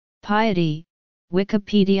Piety,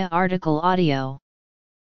 Wikipedia article audio.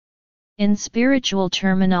 In spiritual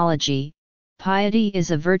terminology, piety is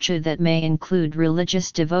a virtue that may include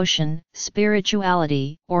religious devotion,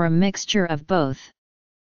 spirituality, or a mixture of both.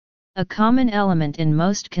 A common element in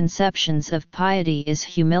most conceptions of piety is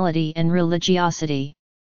humility and religiosity.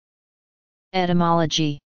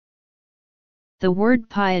 Etymology. The word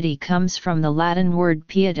piety comes from the Latin word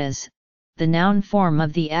pietas, the noun form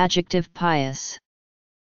of the adjective pious.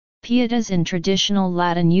 Pietas in traditional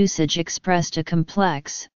Latin usage expressed a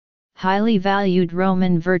complex, highly valued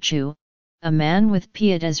Roman virtue. A man with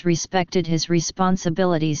pietas respected his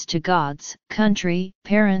responsibilities to gods, country,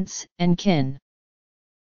 parents, and kin.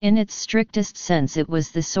 In its strictest sense, it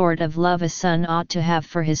was the sort of love a son ought to have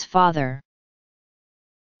for his father.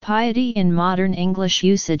 Piety in modern English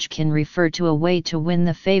usage can refer to a way to win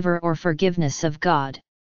the favor or forgiveness of God.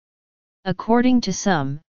 According to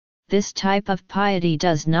some, this type of piety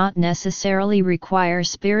does not necessarily require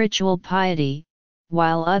spiritual piety,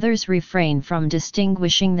 while others refrain from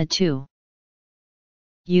distinguishing the two.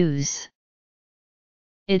 Use.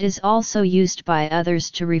 It is also used by others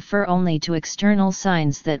to refer only to external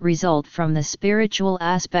signs that result from the spiritual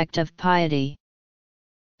aspect of piety.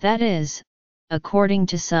 That is, according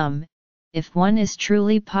to some, if one is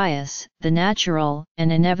truly pious, the natural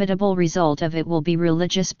and inevitable result of it will be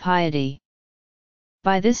religious piety.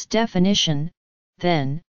 By this definition,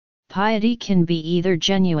 then, piety can be either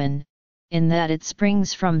genuine, in that it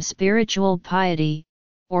springs from spiritual piety,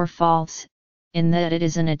 or false, in that it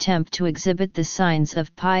is an attempt to exhibit the signs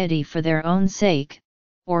of piety for their own sake,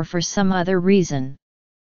 or for some other reason.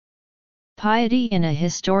 Piety in a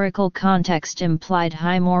historical context implied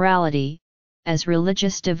high morality, as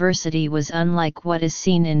religious diversity was unlike what is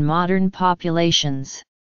seen in modern populations.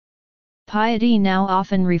 Piety now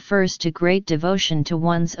often refers to great devotion to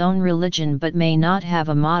one's own religion but may not have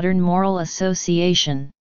a modern moral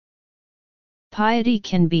association. Piety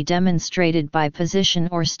can be demonstrated by position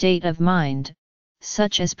or state of mind,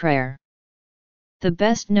 such as prayer. The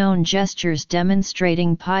best-known gestures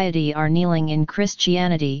demonstrating piety are kneeling in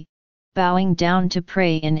Christianity, bowing down to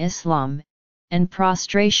pray in Islam, and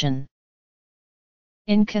prostration.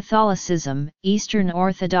 In Catholicism, Eastern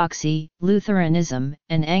Orthodoxy, Lutheranism,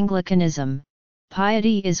 and Anglicanism,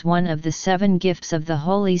 piety is one of the 7 gifts of the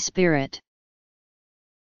Holy Spirit.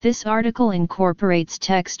 This article incorporates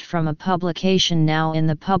text from a publication now in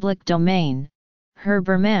the public domain.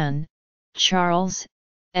 Herbermann, Charles,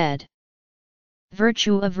 ed.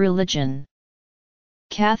 Virtue of Religion.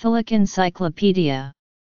 Catholic Encyclopedia.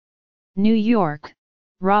 New York,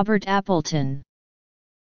 Robert Appleton.